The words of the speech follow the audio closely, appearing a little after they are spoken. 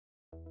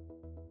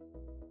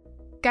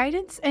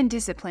Guidance and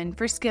discipline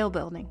for skill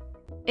building.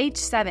 Age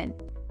 7.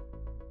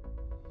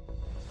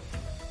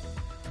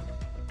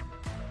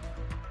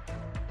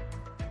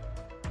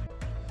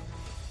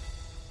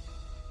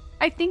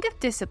 I think of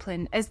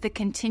discipline as the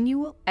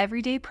continual,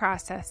 everyday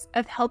process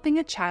of helping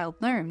a child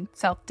learn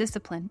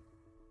self-discipline.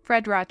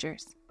 Fred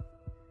Rogers.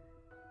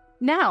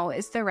 Now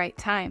is the right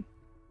time.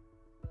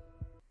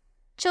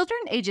 Children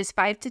ages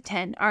 5 to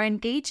 10 are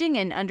engaging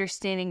in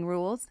understanding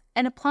rules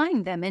and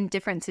applying them in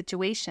different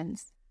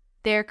situations.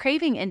 They are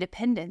craving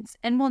independence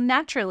and will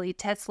naturally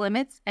test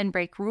limits and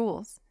break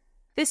rules.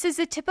 This is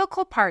a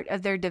typical part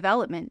of their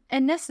development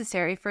and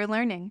necessary for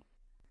learning.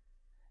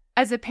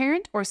 As a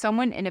parent or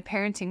someone in a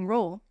parenting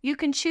role, you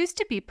can choose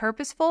to be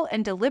purposeful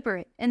and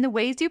deliberate in the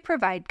ways you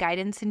provide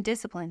guidance and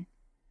discipline.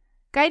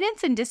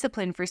 Guidance and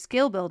discipline for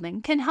skill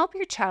building can help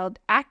your child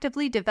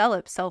actively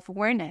develop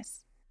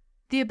self-awareness,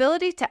 the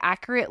ability to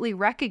accurately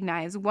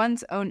recognize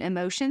one's own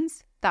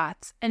emotions,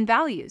 thoughts, and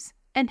values,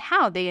 and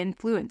how they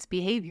influence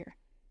behavior.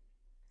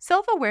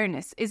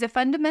 Self-awareness is a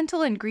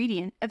fundamental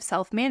ingredient of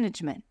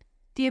self-management,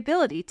 the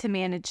ability to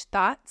manage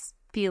thoughts,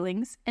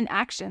 feelings, and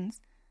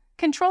actions,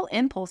 control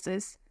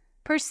impulses,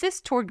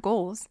 persist toward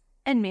goals,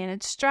 and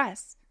manage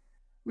stress.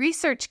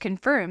 Research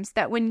confirms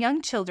that when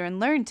young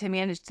children learn to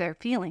manage their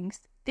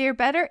feelings, they are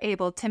better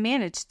able to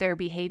manage their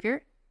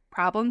behavior,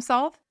 problem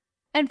solve,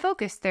 and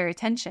focus their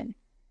attention.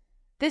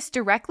 This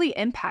directly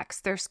impacts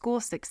their school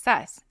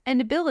success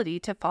and ability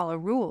to follow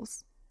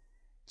rules.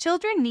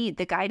 Children need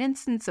the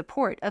guidance and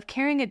support of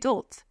caring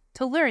adults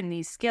to learn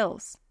these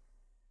skills.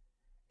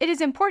 It is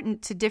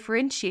important to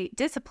differentiate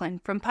discipline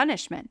from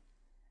punishment.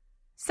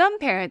 Some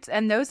parents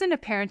and those in a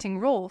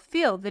parenting role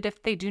feel that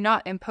if they do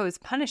not impose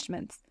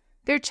punishments,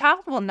 their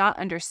child will not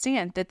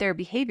understand that their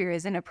behavior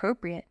is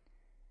inappropriate.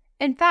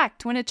 In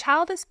fact, when a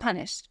child is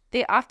punished,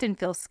 they often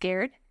feel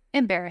scared,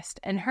 embarrassed,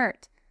 and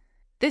hurt.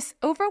 This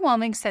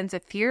overwhelming sense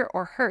of fear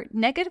or hurt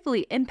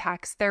negatively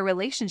impacts their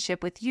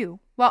relationship with you,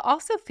 while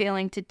also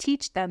failing to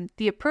teach them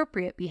the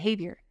appropriate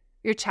behavior.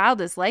 Your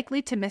child is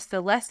likely to miss the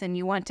lesson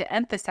you want to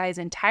emphasize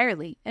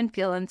entirely and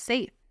feel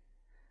unsafe.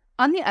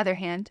 On the other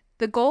hand,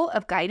 the goal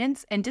of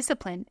guidance and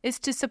discipline is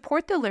to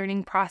support the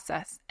learning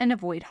process and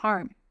avoid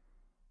harm.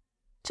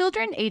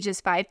 Children ages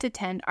 5 to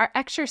 10 are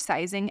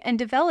exercising and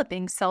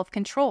developing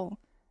self-control,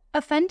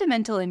 a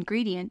fundamental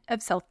ingredient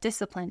of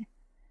self-discipline.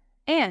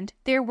 And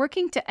they are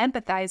working to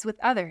empathize with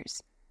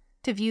others,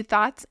 to view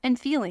thoughts and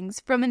feelings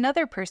from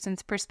another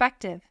person's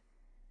perspective.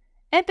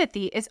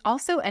 Empathy is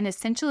also an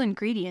essential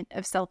ingredient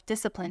of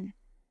self-discipline.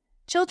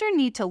 Children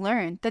need to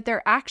learn that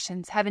their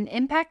actions have an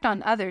impact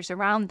on others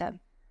around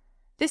them.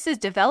 This is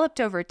developed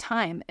over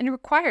time and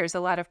requires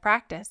a lot of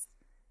practice.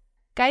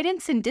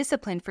 Guidance and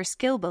discipline for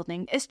skill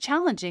building is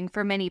challenging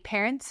for many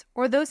parents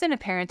or those in a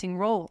parenting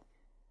role.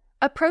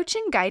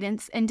 Approaching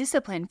guidance and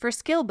discipline for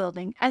skill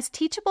building as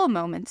teachable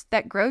moments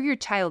that grow your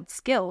child's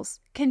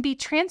skills can be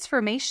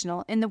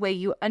transformational in the way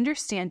you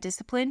understand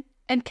discipline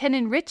and can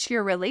enrich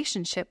your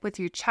relationship with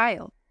your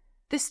child.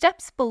 The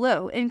steps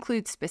below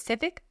include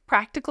specific,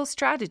 practical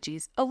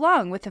strategies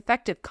along with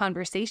effective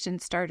conversation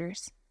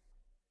starters.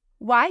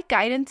 Why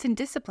guidance and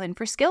discipline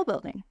for skill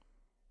building?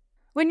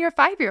 When your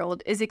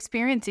 5-year-old is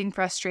experiencing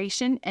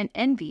frustration and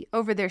envy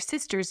over their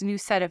sister's new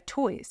set of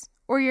toys,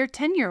 or your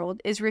 10-year-old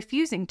is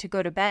refusing to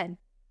go to bed,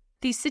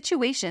 these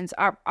situations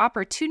are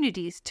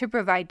opportunities to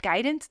provide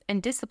guidance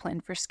and discipline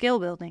for skill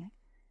building.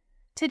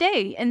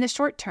 Today, in the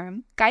short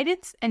term,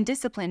 guidance and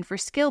discipline for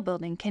skill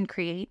building can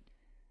create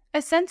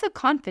a sense of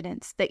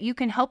confidence that you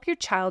can help your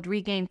child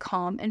regain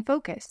calm and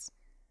focus,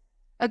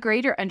 a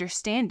greater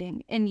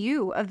understanding in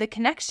you of the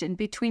connection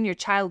between your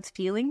child's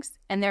feelings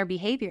and their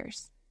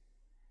behaviors,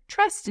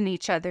 trust in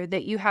each other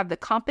that you have the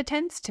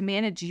competence to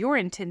manage your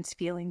intense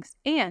feelings,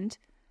 and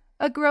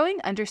a growing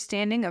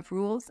understanding of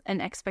rules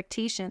and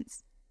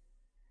expectations.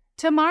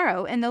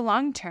 Tomorrow, in the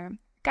long term,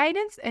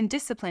 guidance and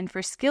discipline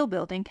for skill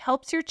building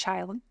helps your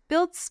child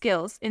build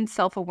skills in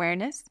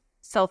self-awareness,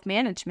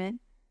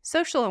 self-management,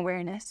 social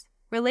awareness,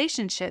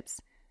 relationships,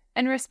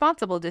 and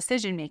responsible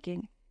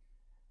decision-making.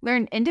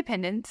 Learn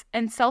independence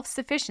and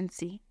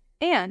self-sufficiency,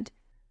 and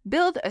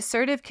build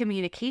assertive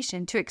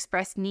communication to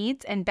express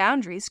needs and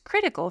boundaries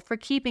critical for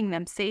keeping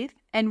them safe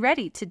and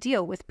ready to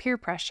deal with peer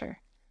pressure.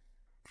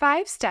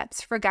 5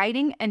 steps for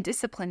guiding and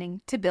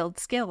disciplining to build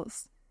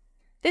skills.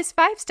 This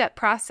 5-step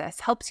process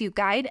helps you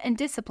guide and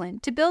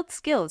discipline to build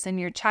skills in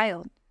your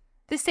child.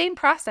 The same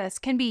process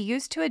can be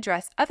used to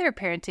address other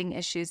parenting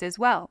issues as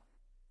well.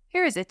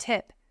 Here is a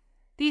tip.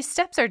 These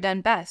steps are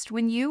done best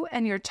when you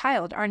and your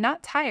child are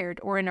not tired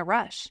or in a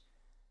rush.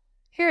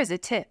 Here is a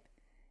tip.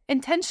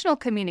 Intentional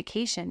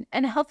communication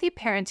and a healthy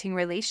parenting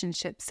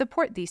relationship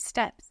support these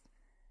steps.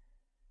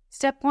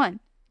 Step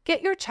 1.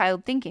 Get your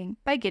child thinking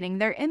by getting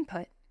their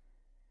input.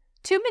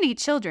 Too many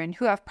children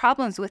who have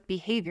problems with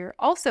behavior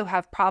also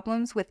have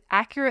problems with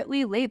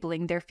accurately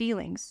labeling their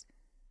feelings.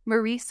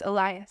 Maurice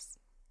Elias.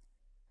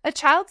 A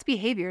child's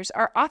behaviors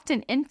are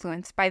often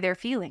influenced by their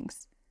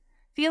feelings.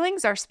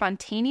 Feelings are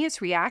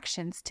spontaneous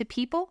reactions to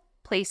people,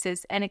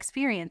 places, and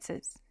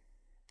experiences.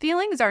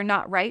 Feelings are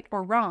not right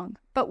or wrong,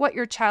 but what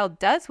your child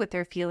does with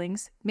their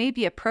feelings may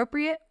be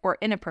appropriate or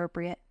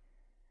inappropriate.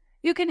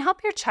 You can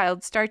help your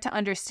child start to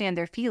understand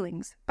their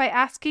feelings by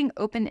asking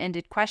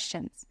open-ended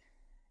questions.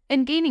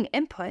 In gaining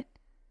input,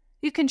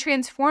 you can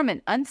transform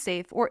an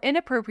unsafe or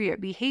inappropriate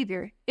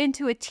behavior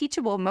into a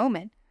teachable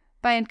moment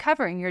by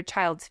uncovering your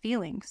child's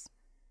feelings.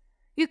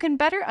 You can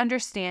better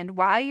understand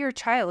why your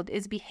child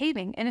is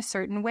behaving in a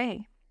certain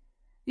way.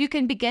 You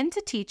can begin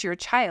to teach your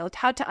child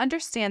how to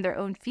understand their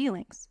own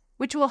feelings,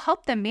 which will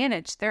help them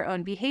manage their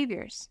own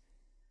behaviors.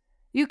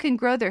 You can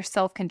grow their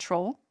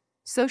self-control,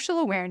 social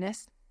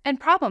awareness, and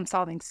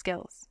problem-solving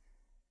skills.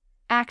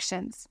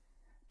 Actions.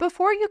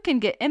 Before you can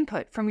get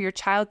input from your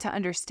child to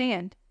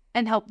understand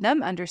and help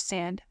them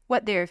understand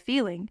what they are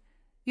feeling,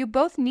 you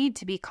both need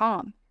to be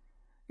calm.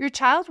 Your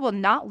child will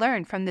not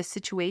learn from this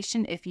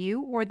situation if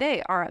you or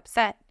they are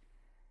upset.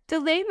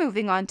 Delay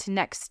moving on to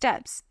next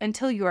steps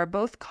until you are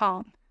both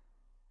calm.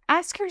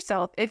 Ask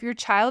yourself if your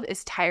child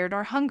is tired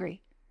or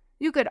hungry.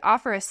 You could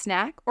offer a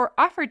snack or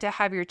offer to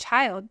have your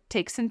child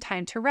take some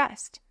time to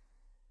rest.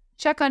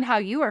 Check on how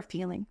you are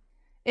feeling.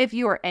 If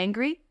you are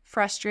angry,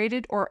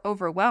 frustrated, or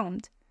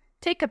overwhelmed,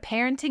 take a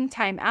parenting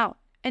time out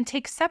and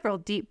take several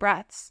deep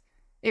breaths.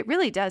 It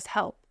really does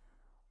help.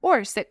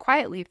 Or sit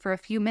quietly for a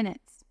few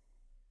minutes.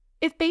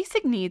 If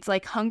basic needs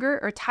like hunger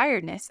or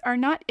tiredness are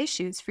not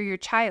issues for your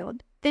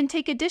child, then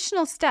take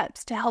additional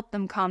steps to help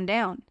them calm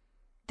down.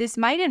 This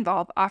might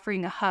involve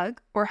offering a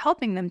hug or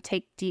helping them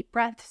take deep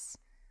breaths.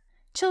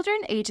 Children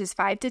ages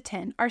 5 to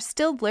 10 are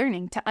still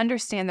learning to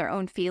understand their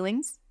own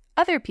feelings,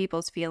 other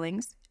people's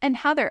feelings, and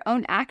how their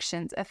own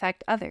actions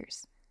affect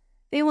others.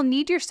 They will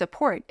need your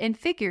support in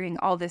figuring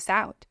all this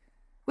out.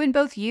 When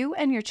both you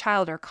and your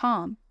child are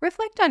calm,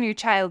 reflect on your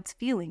child's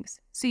feelings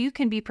so you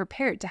can be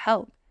prepared to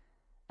help.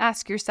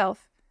 Ask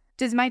yourself,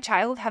 does my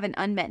child have an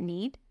unmet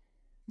need?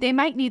 They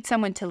might need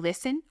someone to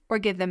listen or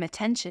give them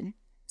attention,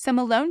 some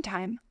alone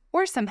time,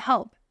 or some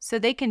help so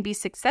they can be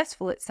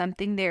successful at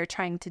something they are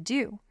trying to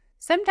do.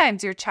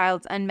 Sometimes your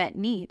child's unmet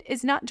need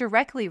is not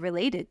directly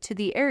related to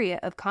the area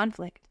of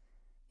conflict.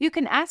 You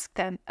can ask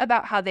them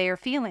about how they are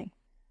feeling.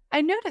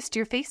 I noticed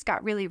your face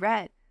got really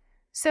red.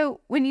 So,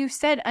 when you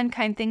said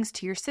unkind things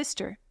to your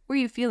sister, were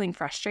you feeling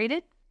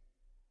frustrated?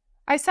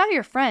 I saw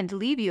your friend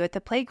leave you at the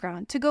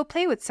playground to go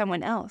play with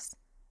someone else.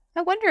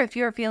 I wonder if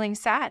you are feeling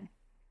sad.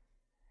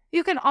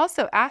 You can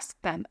also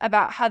ask them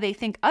about how they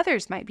think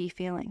others might be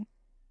feeling.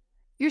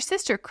 Your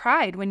sister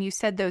cried when you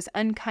said those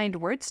unkind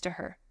words to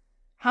her.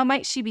 How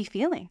might she be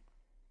feeling?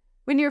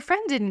 When your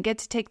friend didn't get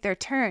to take their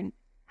turn,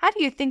 how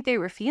do you think they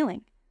were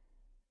feeling?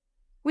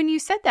 When you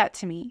said that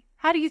to me,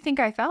 how do you think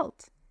I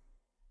felt?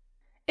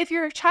 If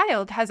your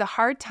child has a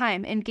hard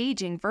time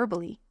engaging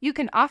verbally, you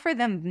can offer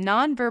them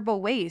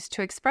nonverbal ways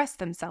to express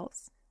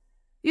themselves.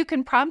 You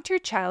can prompt your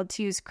child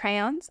to use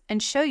crayons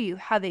and show you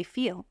how they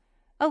feel,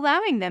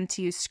 allowing them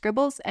to use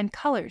scribbles and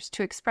colors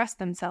to express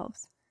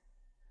themselves.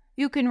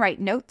 You can write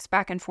notes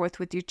back and forth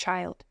with your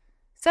child.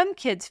 Some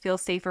kids feel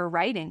safer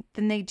writing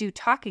than they do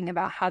talking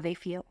about how they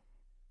feel.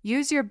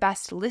 Use your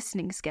best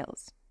listening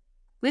skills.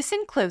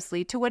 Listen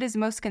closely to what is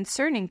most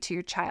concerning to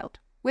your child,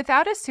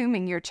 without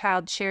assuming your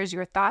child shares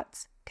your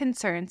thoughts,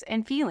 concerns,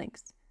 and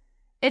feelings.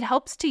 It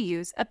helps to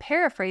use a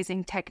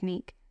paraphrasing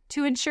technique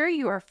to ensure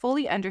you are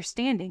fully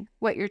understanding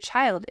what your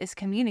child is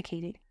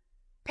communicating.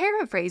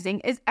 Paraphrasing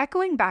is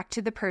echoing back to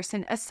the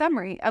person a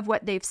summary of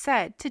what they've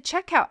said to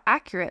check how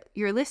accurate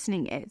your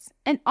listening is,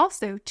 and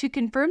also to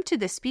confirm to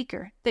the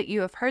speaker that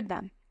you have heard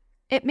them.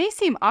 It may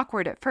seem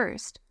awkward at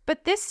first,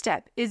 but this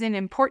step is an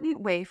important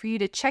way for you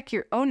to check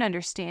your own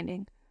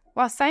understanding,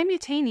 while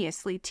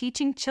simultaneously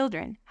teaching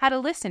children how to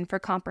listen for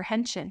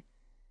comprehension.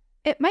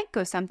 It might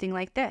go something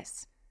like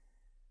this.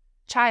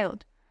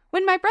 Child,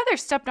 when my brother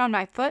stepped on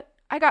my foot,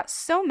 I got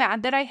so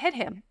mad that I hit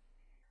him.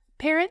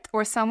 Parent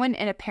or someone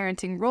in a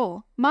parenting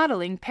role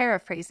modeling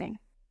paraphrasing.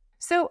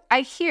 So I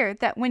hear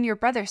that when your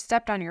brother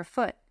stepped on your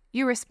foot,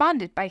 you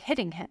responded by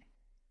hitting him.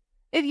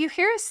 If you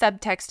hear a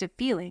subtext of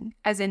feeling,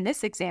 as in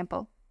this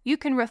example, you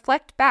can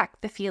reflect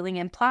back the feeling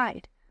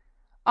implied.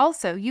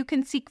 Also, you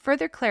can seek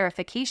further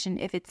clarification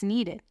if it's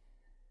needed.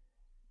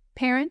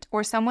 Parent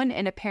or someone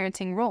in a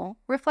parenting role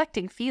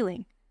reflecting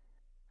feeling.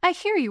 I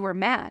hear you were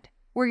mad.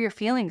 Were your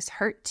feelings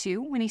hurt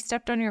too when he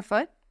stepped on your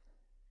foot?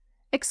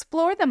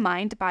 Explore the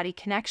mind-body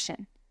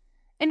connection.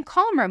 In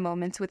calmer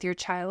moments with your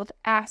child,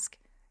 ask,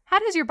 how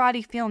does your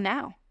body feel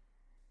now?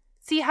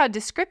 See how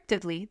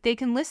descriptively they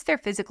can list their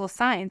physical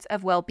signs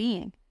of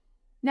well-being.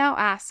 Now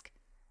ask,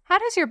 how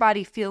does your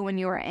body feel when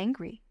you are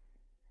angry?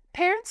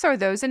 Parents or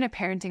those in a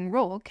parenting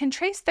role can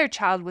trace their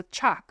child with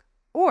chalk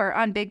or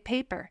on big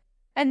paper,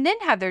 and then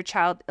have their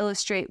child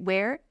illustrate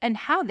where and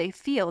how they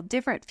feel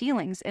different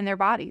feelings in their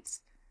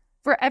bodies.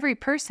 For every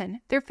person,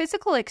 their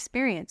physical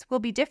experience will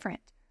be different.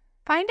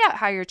 Find out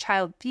how your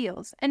child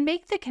feels and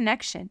make the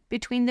connection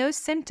between those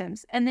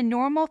symptoms and the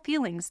normal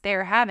feelings they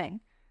are having.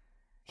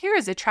 Here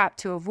is a trap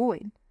to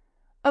avoid.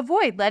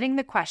 Avoid letting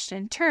the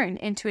question turn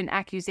into an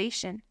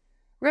accusation.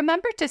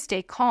 Remember to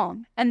stay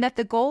calm and that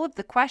the goal of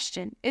the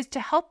question is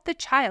to help the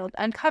child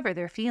uncover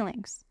their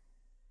feelings.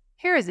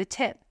 Here is a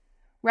tip.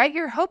 Write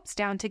your hopes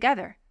down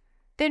together.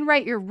 Then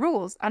write your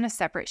rules on a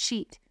separate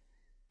sheet.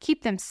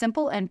 Keep them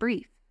simple and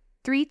brief,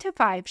 3 to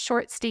 5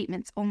 short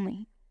statements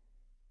only.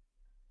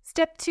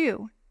 Step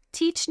 2.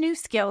 Teach new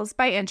skills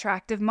by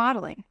interactive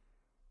modeling.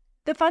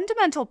 The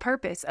fundamental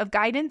purpose of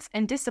guidance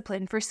and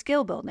discipline for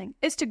skill building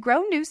is to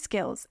grow new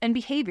skills and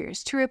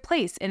behaviors to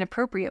replace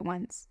inappropriate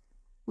ones.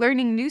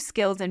 Learning new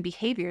skills and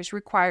behaviors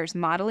requires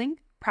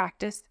modeling,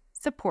 practice,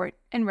 support,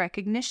 and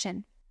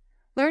recognition.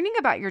 Learning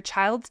about your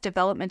child's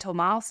developmental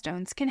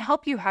milestones can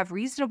help you have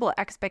reasonable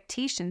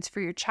expectations for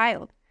your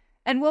child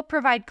and will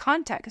provide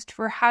context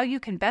for how you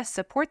can best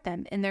support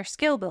them in their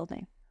skill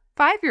building.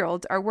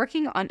 5-year-olds are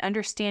working on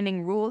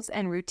understanding rules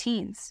and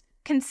routines.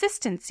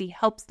 Consistency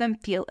helps them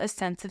feel a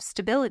sense of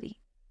stability.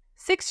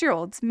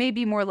 6-year-olds may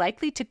be more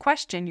likely to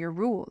question your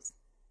rules.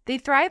 They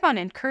thrive on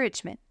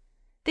encouragement.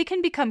 They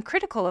can become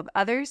critical of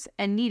others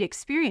and need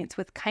experience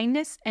with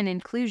kindness and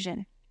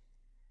inclusion.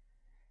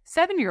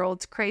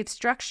 7-year-olds crave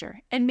structure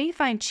and may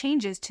find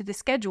changes to the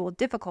schedule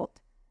difficult.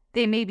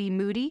 They may be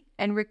moody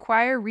and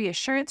require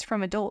reassurance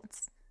from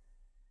adults.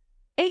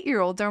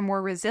 8-year-olds are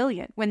more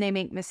resilient when they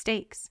make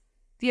mistakes.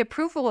 The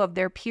approval of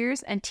their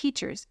peers and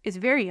teachers is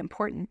very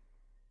important.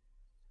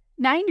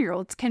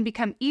 9-year-olds can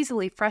become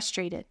easily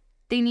frustrated.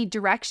 They need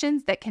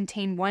directions that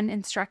contain one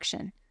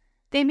instruction.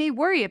 They may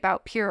worry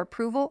about peer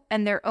approval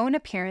and their own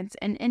appearance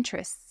and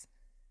interests.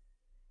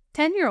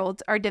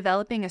 10-year-olds are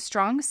developing a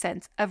strong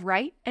sense of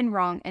right and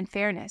wrong and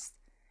fairness.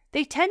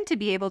 They tend to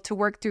be able to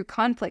work through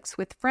conflicts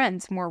with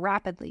friends more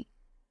rapidly.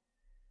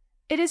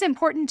 It is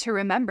important to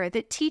remember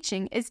that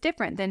teaching is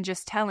different than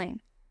just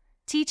telling.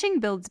 Teaching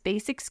builds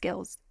basic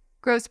skills,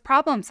 grows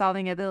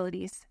problem-solving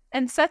abilities,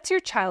 and sets your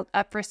child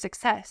up for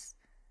success.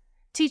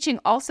 Teaching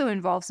also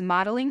involves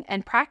modeling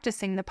and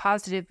practicing the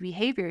positive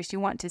behaviors you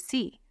want to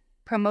see,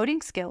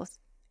 promoting skills,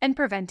 and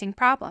preventing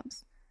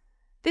problems.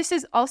 This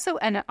is also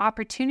an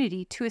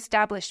opportunity to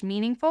establish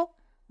meaningful,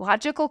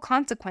 logical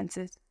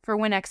consequences for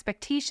when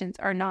expectations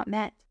are not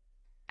met.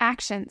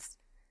 Actions.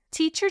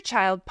 Teach your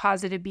child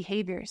positive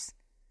behaviors.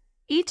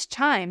 Each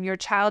time your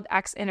child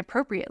acts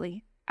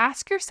inappropriately,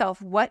 ask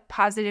yourself what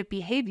positive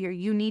behavior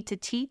you need to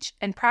teach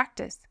and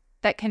practice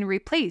that can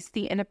replace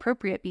the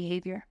inappropriate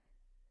behavior.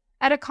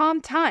 At a calm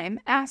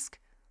time, ask,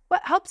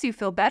 what helps you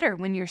feel better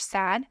when you're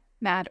sad,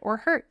 mad, or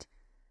hurt?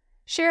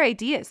 Share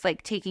ideas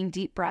like taking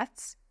deep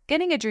breaths,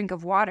 getting a drink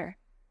of water,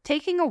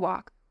 taking a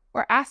walk,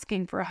 or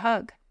asking for a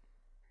hug.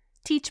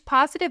 Teach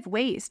positive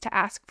ways to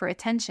ask for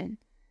attention.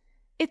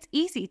 It's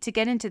easy to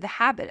get into the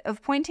habit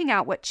of pointing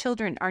out what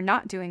children are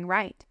not doing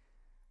right.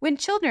 When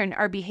children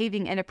are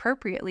behaving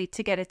inappropriately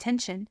to get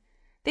attention,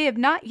 they have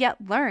not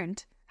yet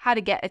learned how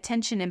to get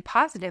attention in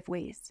positive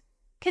ways.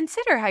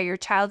 Consider how your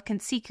child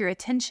can seek your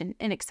attention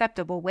in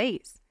acceptable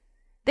ways.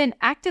 Then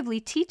actively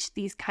teach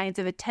these kinds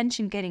of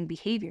attention-getting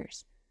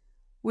behaviors.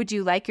 Would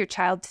you like your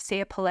child to say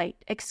a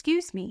polite,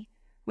 "Excuse me,"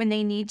 when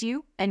they need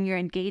you and you're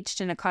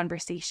engaged in a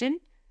conversation?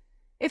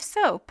 If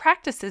so,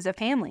 practice as a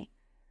family.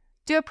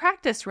 Do a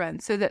practice run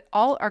so that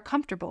all are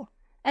comfortable,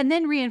 and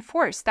then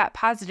reinforce that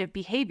positive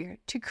behavior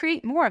to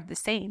create more of the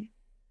same.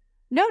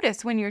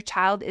 Notice when your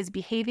child is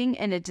behaving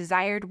in a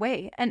desired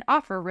way and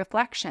offer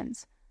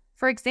reflections.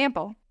 For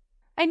example,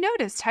 I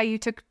noticed how you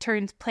took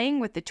turns playing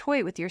with the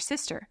toy with your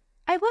sister.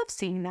 I love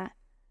seeing that.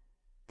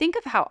 Think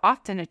of how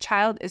often a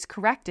child is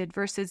corrected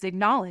versus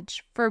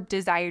acknowledged for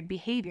desired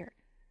behavior.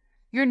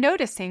 Your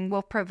noticing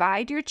will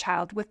provide your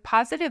child with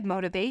positive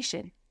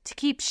motivation to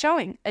keep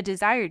showing a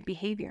desired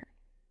behavior.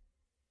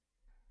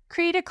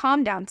 Create a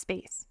calm-down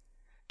space.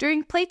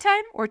 During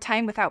playtime or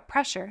time without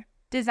pressure,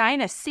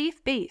 design a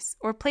safe base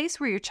or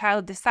place where your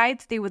child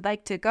decides they would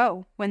like to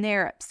go when they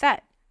are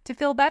upset to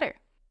feel better.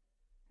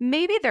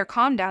 Maybe their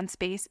calm-down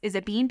space is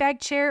a beanbag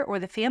chair or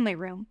the family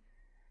room.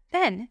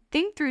 Then,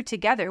 think through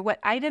together what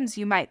items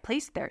you might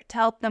place there to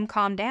help them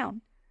calm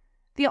down.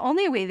 The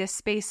only way this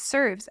space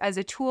serves as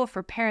a tool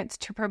for parents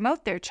to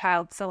promote their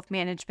child's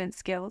self-management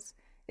skills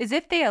is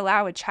if they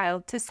allow a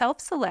child to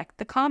self-select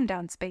the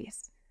calm-down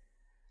space.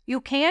 You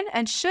can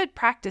and should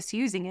practice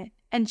using it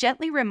and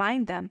gently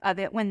remind them of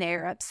it when they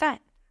are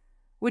upset.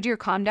 Would your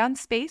calm-down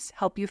space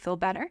help you feel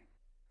better?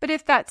 But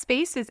if that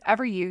space is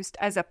ever used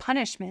as a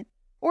punishment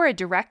or a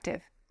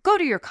directive, go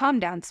to your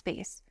calm-down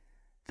space.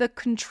 The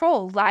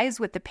control lies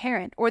with the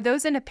parent or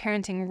those in a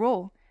parenting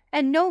role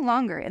and no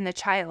longer in the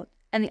child,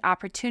 and the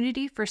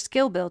opportunity for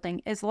skill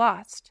building is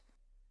lost.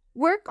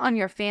 Work on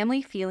your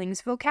family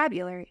feelings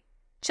vocabulary.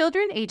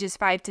 Children ages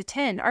 5 to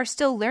 10 are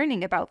still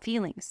learning about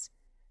feelings.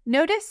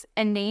 Notice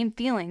and name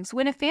feelings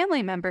when a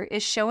family member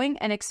is showing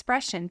an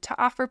expression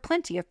to offer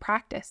plenty of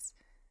practice.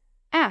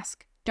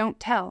 Ask, don't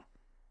tell.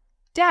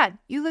 Dad,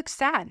 you look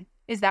sad.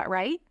 Is that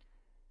right?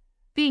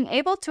 Being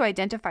able to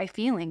identify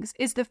feelings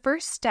is the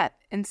first step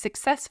in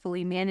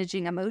successfully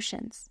managing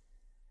emotions.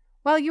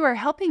 While you are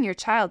helping your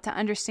child to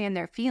understand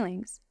their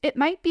feelings, it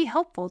might be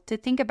helpful to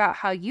think about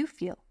how you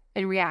feel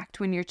and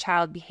react when your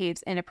child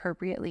behaves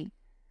inappropriately.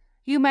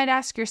 You might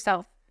ask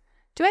yourself,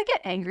 do I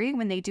get angry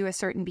when they do a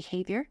certain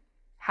behavior?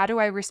 How do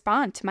I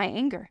respond to my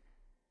anger?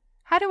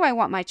 How do I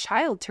want my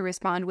child to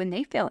respond when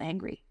they feel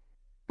angry?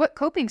 What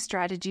coping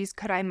strategies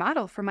could I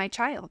model for my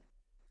child?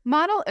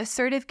 Model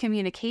assertive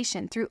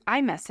communication through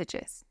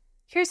iMessages.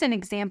 Here's an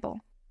example.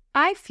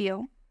 I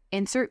feel,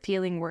 insert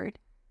feeling word,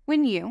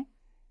 when you,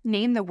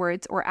 name the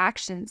words or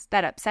actions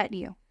that upset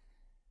you.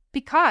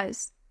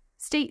 Because,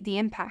 state the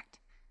impact.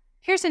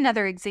 Here's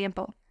another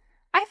example.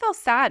 I feel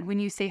sad when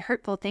you say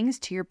hurtful things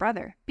to your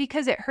brother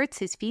because it hurts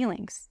his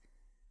feelings.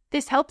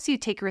 This helps you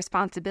take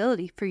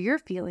responsibility for your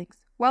feelings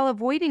while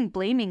avoiding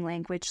blaming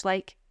language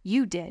like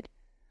you did,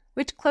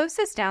 which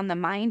closes down the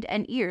mind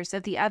and ears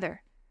of the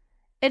other.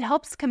 It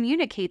helps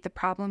communicate the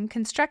problem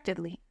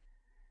constructively.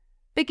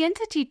 Begin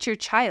to teach your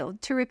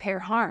child to repair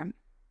harm.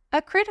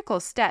 A critical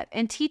step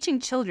in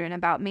teaching children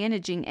about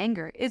managing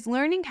anger is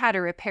learning how to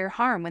repair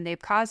harm when they've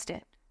caused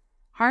it.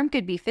 Harm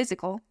could be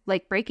physical,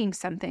 like breaking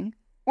something,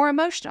 or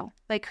emotional,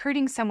 like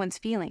hurting someone's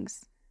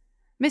feelings.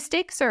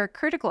 Mistakes are a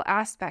critical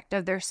aspect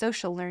of their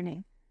social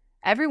learning.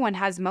 Everyone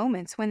has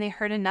moments when they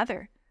hurt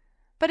another,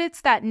 but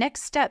it's that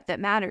next step that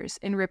matters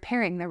in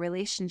repairing the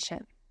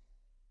relationship.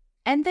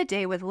 End the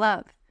day with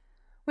love.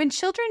 When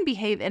children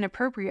behave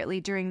inappropriately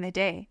during the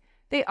day,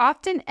 they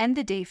often end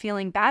the day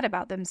feeling bad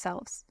about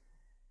themselves.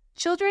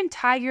 Children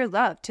tie your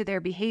love to their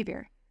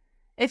behavior.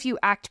 If you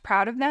act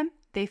proud of them,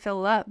 they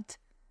feel loved.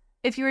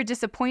 If you are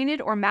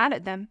disappointed or mad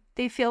at them,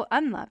 they feel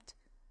unloved.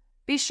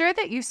 Be sure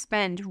that you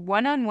spend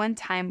one-on-one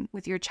time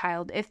with your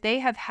child if they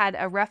have had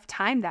a rough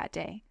time that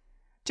day.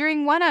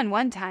 During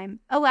one-on-one time,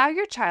 allow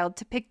your child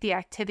to pick the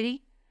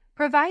activity,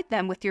 provide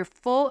them with your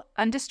full,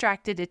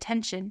 undistracted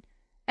attention,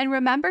 and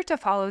remember to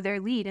follow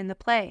their lead in the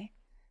play.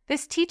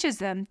 This teaches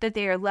them that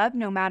they are loved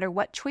no matter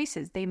what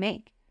choices they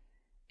make.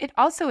 It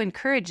also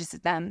encourages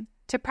them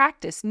to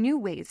practice new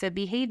ways of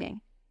behaving.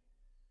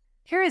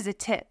 Here is a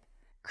tip.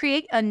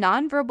 Create a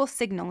nonverbal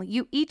signal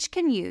you each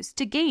can use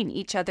to gain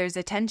each other's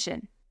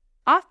attention.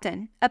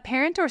 Often, a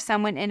parent or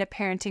someone in a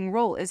parenting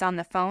role is on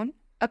the phone,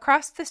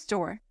 across the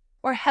store,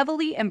 or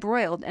heavily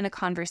embroiled in a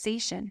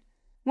conversation.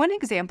 One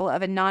example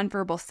of a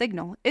nonverbal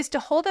signal is to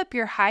hold up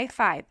your high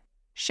five,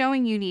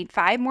 showing you need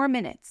 5 more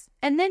minutes,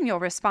 and then you'll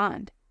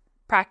respond.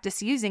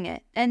 Practice using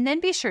it, and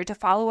then be sure to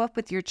follow up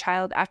with your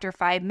child after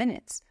 5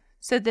 minutes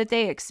so that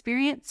they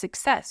experience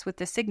success with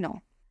the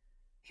signal.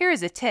 Here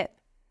is a tip.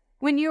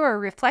 When you are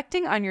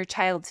reflecting on your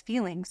child's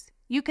feelings,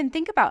 you can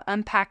think about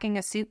unpacking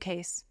a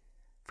suitcase.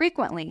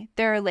 Frequently,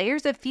 there are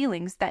layers of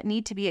feelings that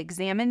need to be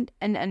examined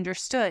and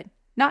understood,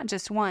 not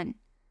just one.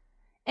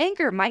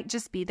 Anger might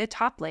just be the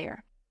top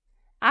layer.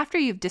 After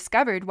you've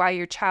discovered why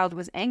your child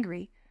was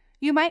angry,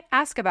 you might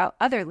ask about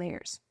other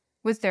layers.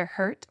 Was there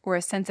hurt or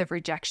a sense of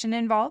rejection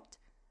involved?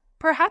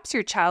 Perhaps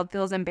your child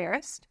feels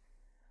embarrassed.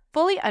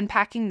 Fully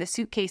unpacking the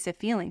suitcase of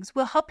feelings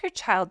will help your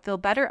child feel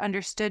better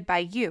understood by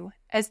you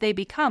as they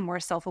become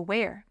more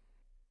self-aware.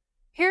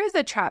 Here is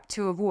a trap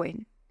to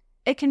avoid.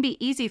 It can be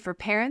easy for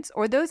parents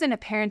or those in a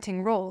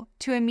parenting role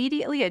to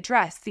immediately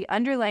address the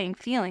underlying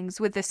feelings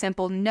with a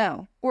simple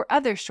no or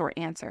other short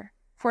answer.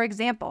 For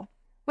example,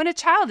 when a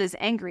child is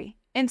angry,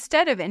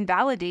 instead of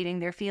invalidating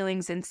their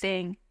feelings and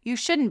saying, "You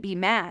shouldn't be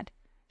mad,"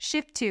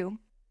 shift to,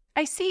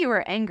 "I see you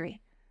are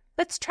angry.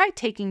 Let's try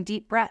taking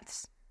deep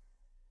breaths."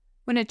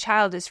 When a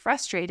child is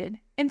frustrated,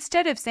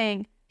 instead of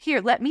saying,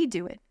 "Here, let me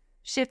do it,"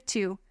 shift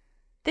to,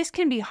 "This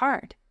can be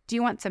hard. Do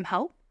you want some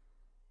help?"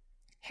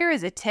 Here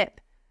is a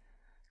tip.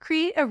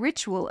 Create a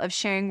ritual of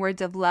sharing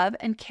words of love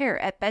and care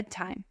at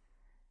bedtime.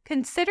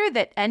 Consider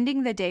that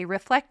ending the day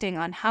reflecting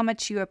on how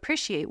much you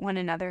appreciate one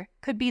another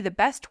could be the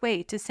best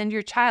way to send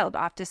your child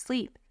off to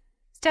sleep.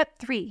 Step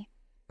 3.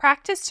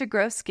 Practice to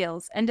grow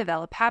skills and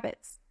develop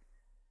habits.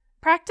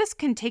 Practice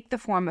can take the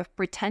form of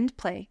pretend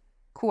play,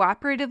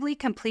 cooperatively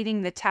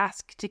completing the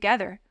task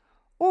together,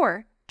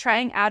 or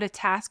trying out a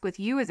task with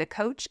you as a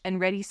coach and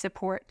ready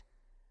support.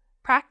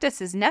 Practice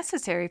is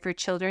necessary for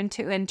children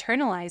to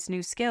internalize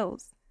new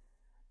skills.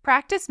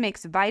 Practice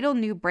makes vital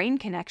new brain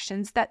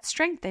connections that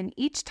strengthen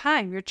each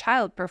time your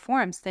child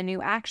performs the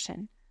new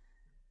action.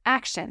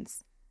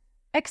 Actions.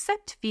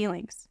 Accept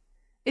feelings.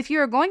 If you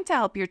are going to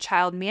help your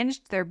child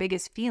manage their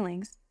biggest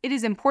feelings, it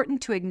is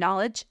important to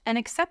acknowledge and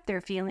accept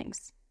their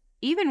feelings,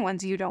 even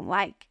ones you don't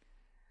like.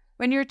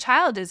 When your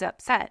child is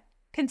upset,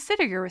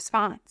 consider your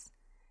response.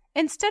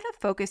 Instead of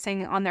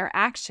focusing on their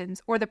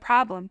actions or the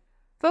problem,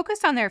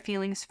 focus on their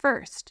feelings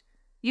first.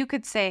 You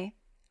could say,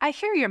 "I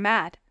hear you're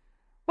mad.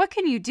 What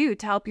can you do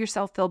to help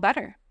yourself feel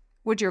better?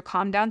 Would your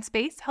calm down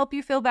space help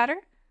you feel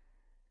better?"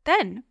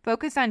 Then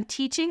focus on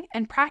teaching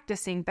and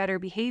practicing better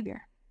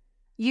behavior.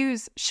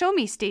 Use show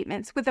me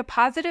statements with a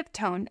positive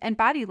tone and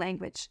body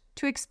language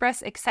to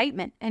express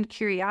excitement and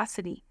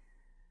curiosity.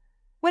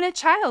 When a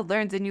child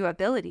learns a new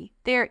ability,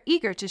 they are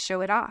eager to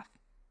show it off.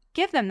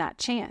 Give them that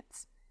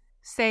chance.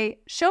 Say,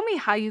 "Show me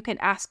how you can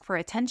ask for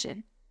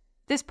attention."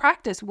 This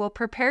practice will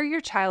prepare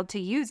your child to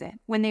use it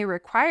when they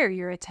require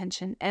your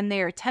attention and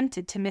they are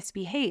tempted to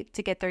misbehave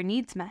to get their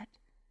needs met.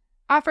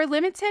 Offer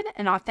limited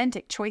and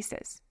authentic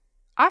choices.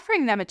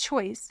 Offering them a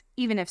choice,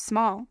 even if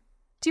small.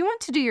 Do you want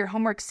to do your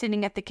homework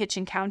sitting at the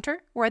kitchen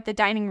counter or at the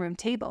dining room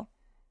table?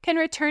 can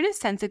return a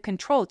sense of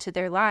control to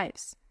their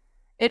lives.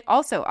 It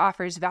also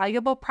offers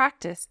valuable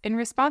practice in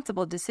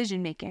responsible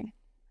decision-making.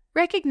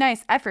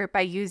 Recognize effort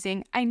by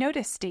using I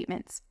notice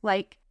statements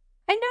like,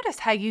 I notice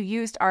how you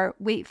used our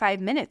wait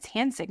 5 minutes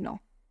hand signal.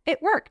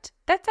 It worked.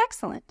 That's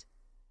excellent.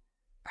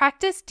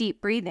 Practice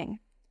deep breathing.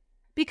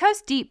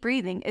 Because deep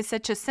breathing is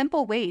such a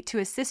simple way to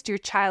assist your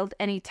child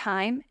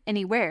anytime,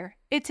 anywhere,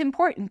 it's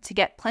important to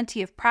get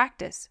plenty of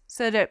practice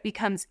so that it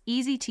becomes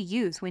easy to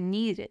use when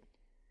needed.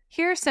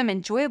 Here are some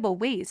enjoyable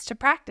ways to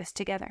practice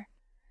together.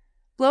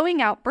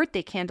 Blowing out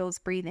birthday candles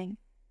breathing.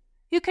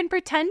 You can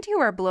pretend you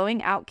are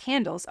blowing out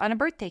candles on a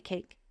birthday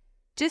cake.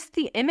 Just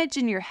the image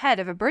in your head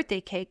of a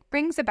birthday cake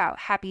brings about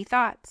happy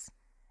thoughts.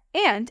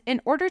 And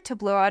in order to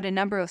blow out a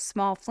number of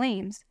small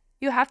flames,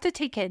 you have to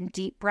take in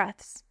deep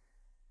breaths.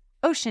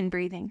 Ocean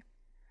breathing.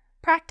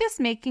 Practice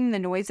making the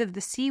noise of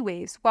the sea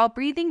waves while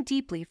breathing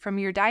deeply from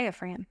your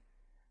diaphragm.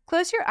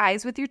 Close your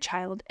eyes with your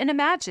child and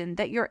imagine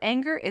that your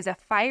anger is a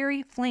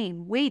fiery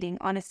flame waiting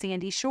on a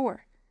sandy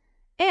shore.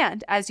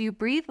 And as you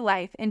breathe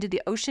life into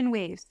the ocean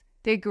waves,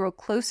 they grow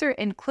closer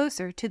and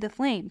closer to the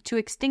flame to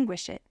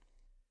extinguish it.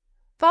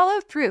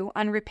 Follow through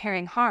on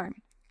repairing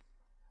harm.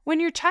 When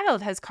your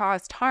child has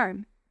caused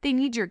harm, they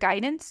need your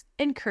guidance,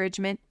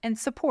 encouragement, and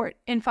support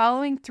in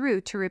following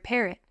through to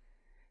repair it.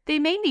 They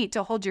may need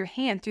to hold your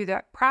hand through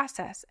that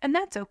process, and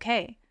that's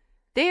okay.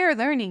 They are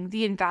learning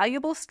the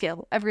invaluable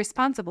skill of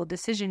responsible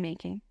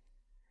decision-making.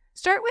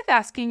 Start with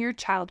asking your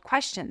child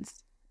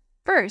questions.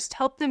 First,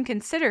 help them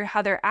consider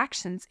how their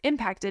actions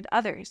impacted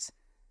others.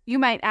 You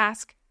might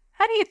ask,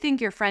 how do you think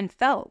your friend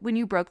felt when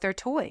you broke their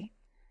toy?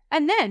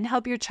 And then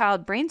help your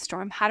child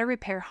brainstorm how to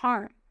repair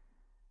harm.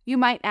 You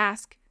might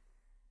ask,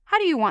 how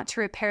do you want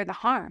to repair the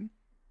harm?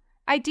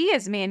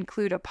 Ideas may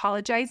include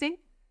apologizing,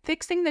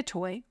 fixing the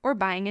toy, or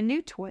buying a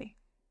new toy.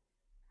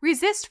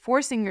 Resist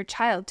forcing your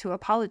child to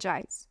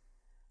apologize.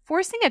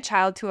 Forcing a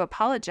child to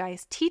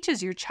apologize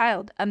teaches your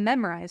child a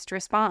memorized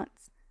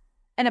response.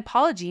 An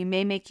apology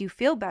may make you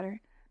feel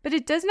better, but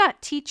it does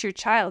not teach your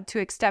child to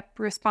accept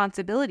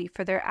responsibility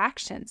for their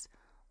actions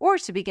or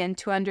to begin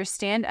to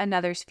understand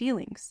another's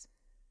feelings.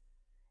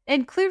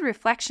 Include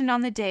reflection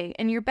on the day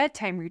in your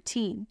bedtime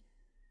routine.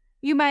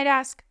 You might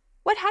ask,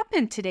 what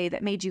happened today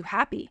that made you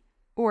happy?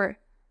 Or,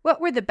 what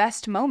were the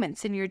best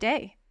moments in your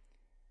day?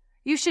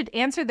 You should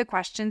answer the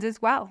questions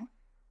as well.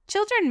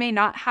 Children may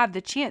not have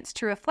the chance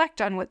to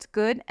reflect on what's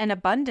good and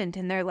abundant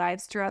in their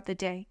lives throughout the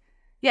day,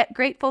 yet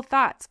grateful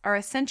thoughts are an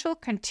essential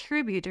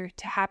contributor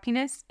to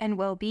happiness and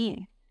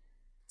well-being.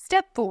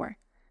 Step 4.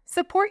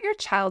 Support your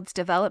child's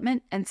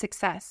development and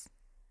success.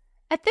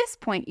 At this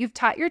point, you've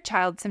taught your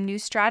child some new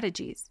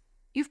strategies.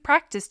 You've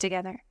practiced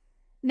together.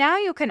 Now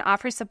you can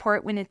offer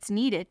support when it's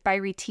needed by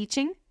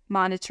reteaching,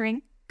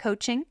 monitoring,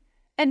 coaching,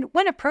 and,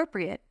 when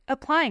appropriate,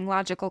 applying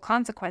logical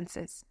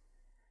consequences.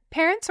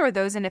 Parents or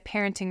those in a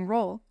parenting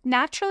role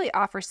naturally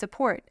offer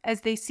support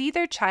as they see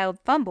their child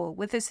fumble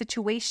with a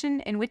situation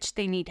in which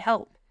they need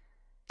help.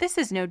 This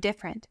is no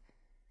different.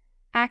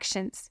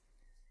 Actions.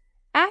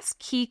 Ask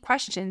key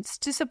questions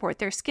to support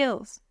their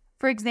skills.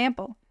 For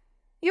example,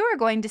 you are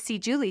going to see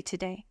Julie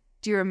today.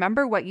 Do you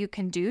remember what you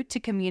can do to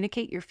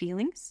communicate your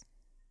feelings?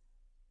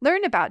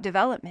 Learn about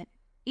development.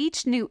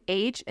 Each new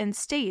age and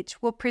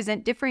stage will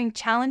present differing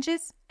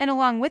challenges and,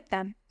 along with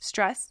them,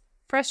 stress,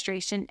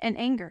 frustration, and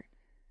anger.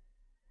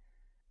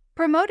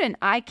 Promote an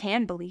I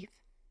can belief.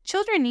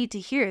 Children need to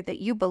hear that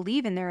you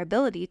believe in their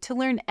ability to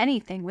learn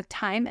anything with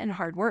time and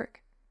hard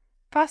work.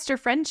 Foster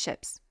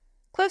friendships.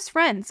 Close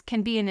friends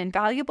can be an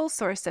invaluable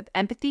source of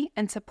empathy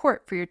and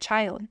support for your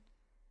child.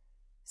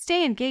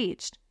 Stay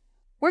engaged.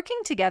 Working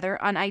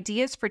together on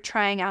ideas for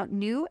trying out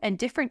new and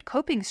different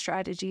coping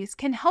strategies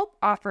can help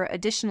offer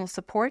additional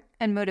support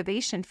and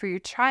motivation for your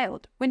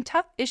child when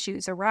tough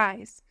issues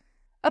arise.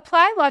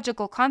 Apply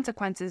logical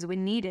consequences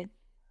when needed.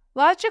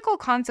 Logical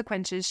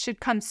consequences should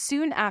come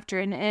soon after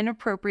an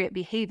inappropriate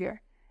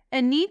behavior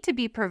and need to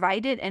be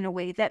provided in a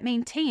way that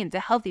maintains a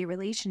healthy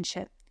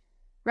relationship.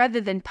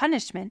 Rather than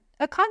punishment,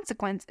 a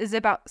consequence is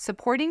about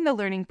supporting the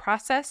learning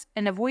process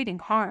and avoiding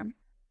harm.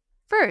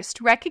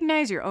 First,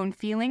 recognize your own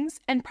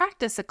feelings and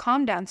practice a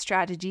calm-down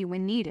strategy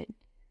when needed.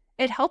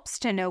 It helps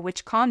to know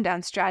which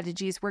calm-down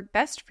strategies work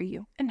best for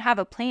you and have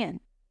a plan.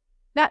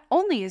 Not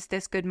only is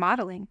this good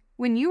modeling,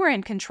 when you are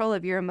in control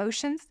of your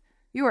emotions,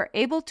 you are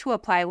able to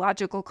apply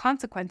logical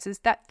consequences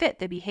that fit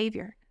the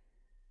behavior.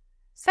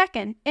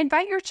 Second,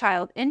 invite your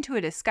child into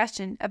a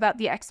discussion about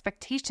the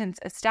expectations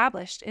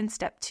established in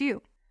Step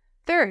 2.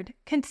 Third,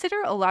 consider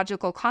a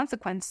logical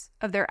consequence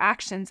of their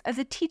actions as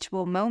a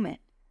teachable moment.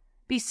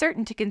 Be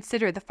certain to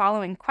consider the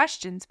following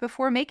questions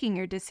before making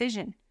your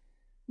decision.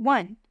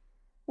 1.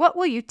 What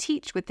will you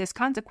teach with this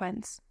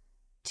consequence?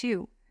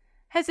 2.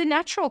 Has a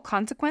natural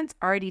consequence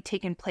already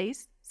taken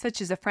place, such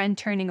as a friend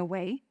turning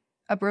away,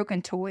 a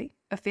broken toy,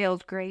 a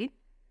failed grade?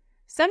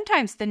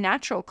 Sometimes the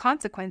natural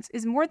consequence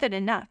is more than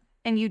enough,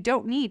 and you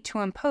don't need to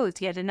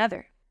impose yet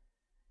another.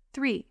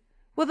 3.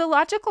 Will the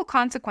logical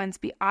consequence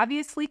be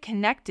obviously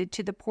connected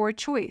to the poor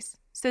choice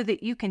so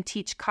that you can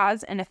teach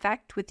cause and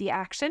effect with the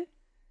action?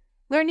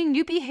 Learning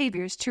new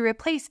behaviors to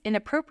replace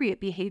inappropriate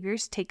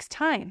behaviors takes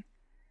time.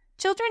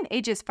 Children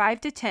ages 5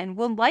 to 10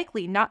 will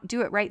likely not do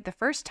it right the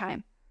first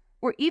time,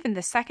 or even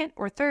the second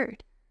or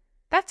third.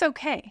 That's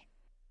okay.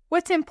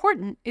 What's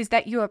important is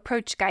that you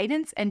approach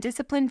guidance and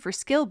discipline for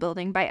skill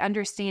building by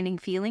understanding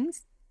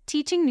feelings,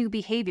 teaching new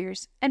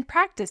behaviors, and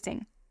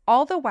practicing,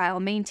 all the while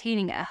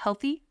maintaining a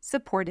healthy,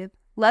 supportive,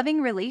 loving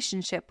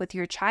relationship with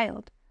your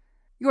child.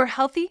 Your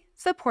healthy,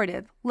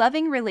 supportive,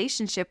 loving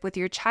relationship with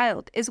your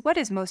child is what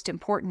is most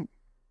important.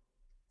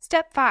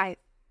 Step 5.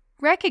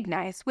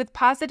 Recognize with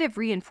positive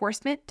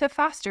reinforcement to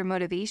foster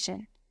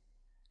motivation.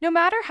 No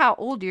matter how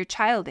old your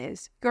child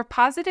is, your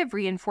positive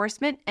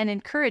reinforcement and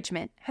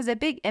encouragement has a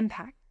big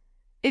impact.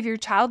 If your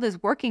child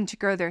is working to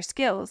grow their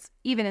skills,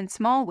 even in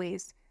small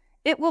ways,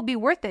 it will be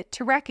worth it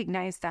to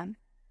recognize them.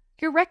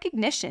 Your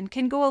recognition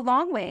can go a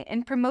long way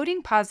in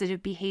promoting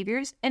positive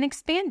behaviors and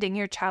expanding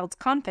your child's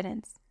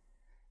confidence.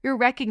 Your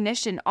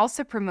recognition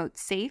also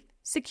promotes safe,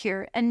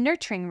 secure, and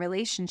nurturing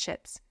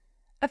relationships,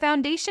 a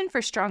foundation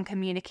for strong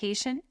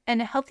communication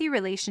and a healthy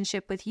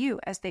relationship with you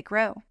as they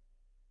grow.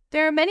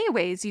 There are many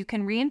ways you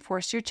can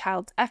reinforce your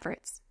child's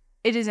efforts.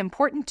 It is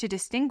important to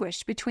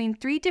distinguish between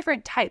 3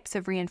 different types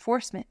of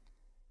reinforcement: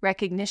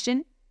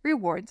 recognition,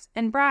 rewards,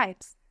 and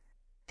bribes.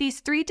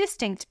 These 3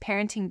 distinct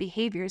parenting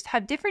behaviors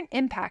have different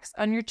impacts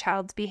on your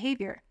child's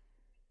behavior.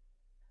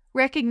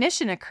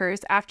 Recognition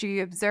occurs after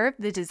you observe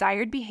the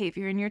desired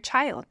behavior in your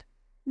child.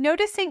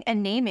 Noticing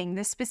and naming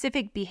the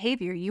specific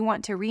behavior you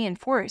want to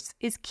reinforce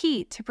is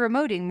key to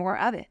promoting more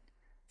of it.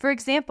 For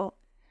example,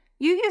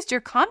 you used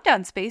your calm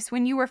down space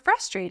when you were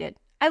frustrated.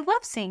 I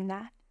love seeing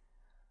that.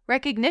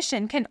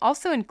 Recognition can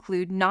also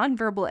include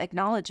nonverbal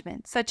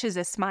acknowledgement, such as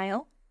a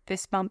smile,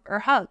 fist bump, or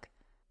hug.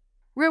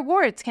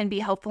 Rewards can be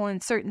helpful in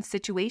certain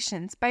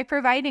situations by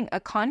providing a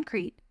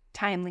concrete,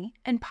 timely,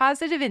 and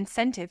positive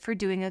incentive for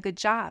doing a good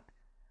job.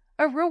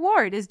 A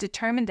reward is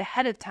determined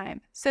ahead of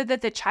time so that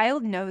the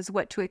child knows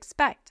what to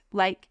expect,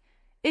 like,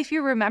 if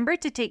you remember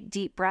to take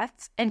deep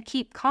breaths and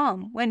keep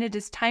calm when it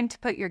is time to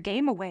put your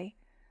game away,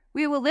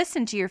 we will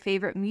listen to your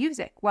favorite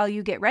music while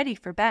you get ready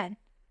for bed.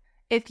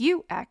 If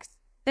you X,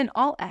 then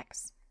all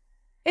X.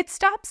 It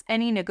stops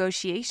any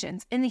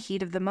negotiations in the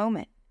heat of the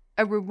moment.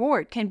 A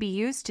reward can be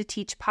used to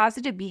teach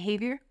positive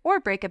behavior or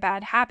break a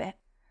bad habit.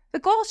 The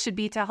goal should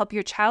be to help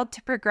your child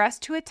to progress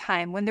to a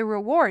time when the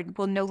reward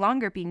will no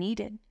longer be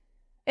needed.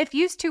 If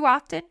used too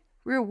often,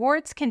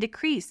 rewards can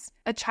decrease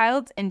a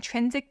child's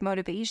intrinsic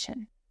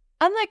motivation.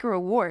 Unlike a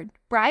reward,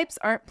 bribes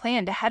aren't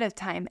planned ahead of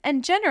time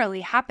and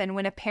generally happen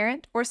when a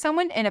parent or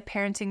someone in a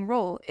parenting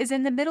role is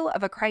in the middle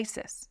of a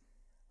crisis,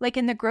 like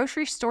in the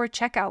grocery store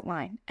checkout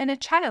line and a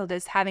child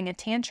is having a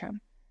tantrum.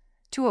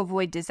 To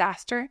avoid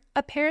disaster,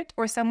 a parent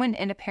or someone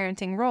in a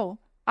parenting role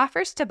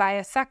offers to buy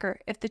a sucker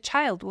if the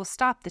child will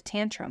stop the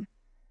tantrum.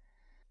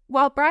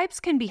 While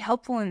bribes can be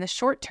helpful in the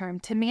short term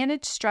to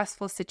manage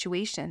stressful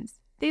situations,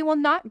 they will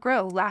not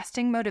grow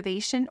lasting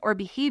motivation or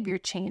behavior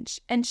change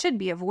and should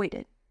be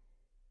avoided.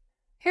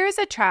 Here is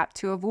a trap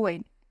to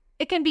avoid.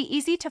 It can be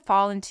easy to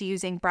fall into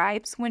using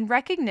bribes when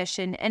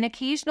recognition and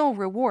occasional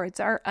rewards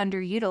are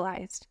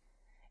underutilized.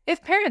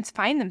 If parents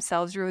find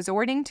themselves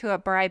resorting to a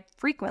bribe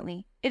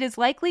frequently, it is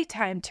likely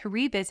time to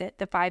revisit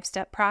the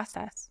 5-step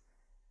process.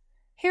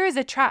 Here is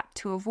a trap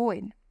to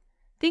avoid.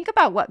 Think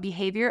about what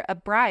behavior a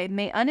bribe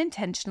may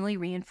unintentionally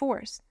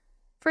reinforce.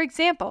 For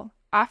example,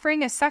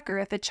 offering a sucker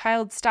if a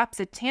child stops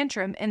a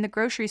tantrum in the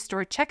grocery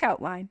store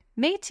checkout line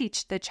may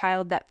teach the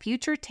child that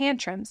future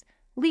tantrums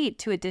lead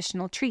to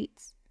additional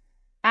treats.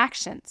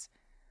 Actions.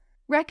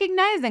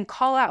 Recognize and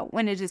call out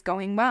when it is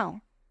going well.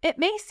 It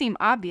may seem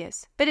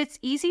obvious, but it's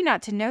easy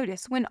not to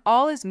notice when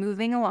all is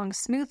moving along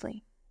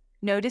smoothly.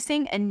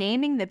 Noticing and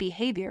naming the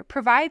behavior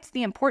provides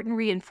the important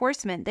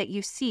reinforcement that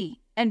you see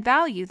and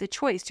value the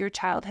choice your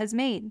child has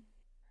made.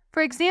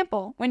 For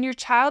example, when your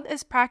child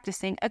is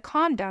practicing a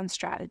calm-down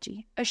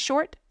strategy, a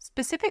short,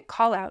 specific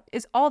call-out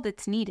is all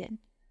that's needed.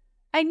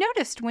 I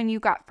noticed when you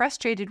got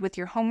frustrated with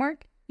your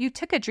homework, you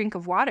took a drink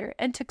of water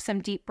and took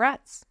some deep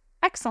breaths.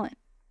 Excellent.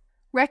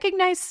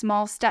 Recognize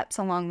small steps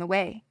along the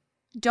way.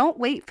 Don't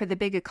wait for the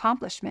big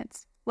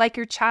accomplishments, like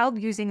your child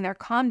using their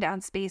calm-down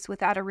space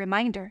without a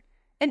reminder,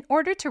 in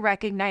order to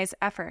recognize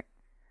effort.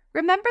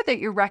 Remember that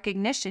your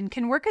recognition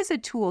can work as a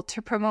tool to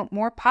promote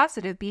more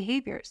positive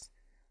behaviors.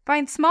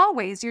 Find small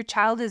ways your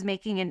child is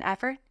making an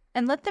effort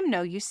and let them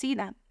know you see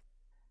them.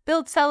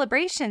 Build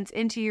celebrations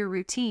into your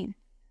routine.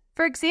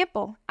 For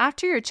example,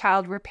 after your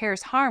child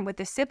repairs harm with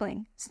a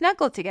sibling,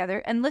 snuggle together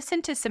and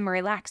listen to some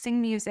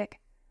relaxing music.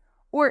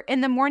 Or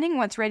in the morning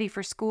once ready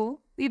for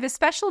school, leave a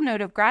special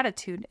note of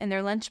gratitude in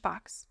their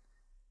lunchbox.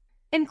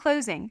 In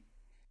closing,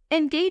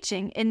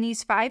 engaging in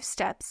these 5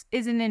 steps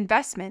is an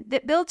investment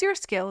that builds your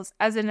skills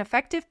as an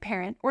effective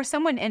parent or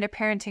someone in a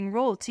parenting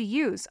role to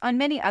use on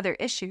many other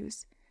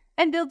issues,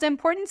 and builds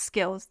important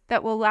skills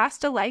that will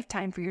last a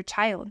lifetime for your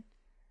child.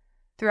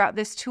 Throughout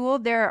this tool,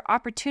 there are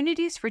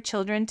opportunities for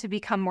children to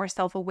become more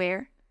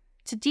self-aware,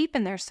 to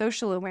deepen their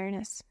social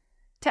awareness,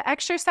 to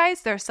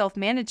exercise their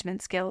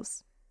self-management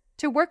skills,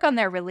 to work on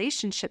their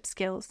relationship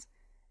skills,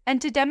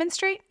 and to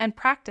demonstrate and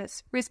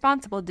practice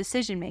responsible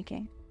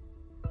decision-making.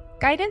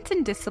 Guidance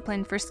and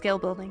discipline for skill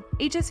building,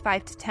 ages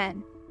 5 to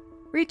 10.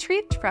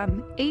 Retrieved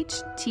from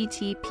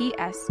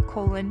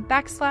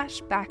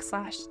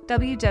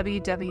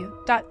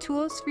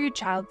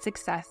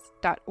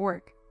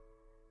https://www.toolsforyourchildsuccess.org.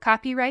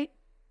 Copyright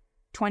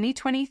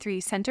 2023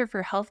 Center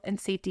for Health and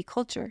Safety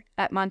Culture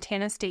at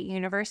Montana State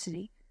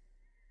University.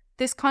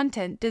 This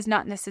content does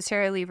not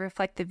necessarily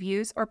reflect the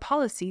views or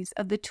policies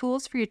of the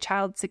Tools for Your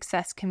Child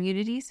Success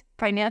communities,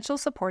 financial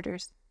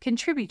supporters,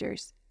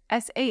 contributors,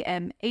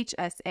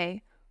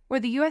 SAMHSA, or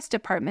the U.S.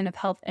 Department of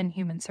Health and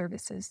Human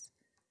Services.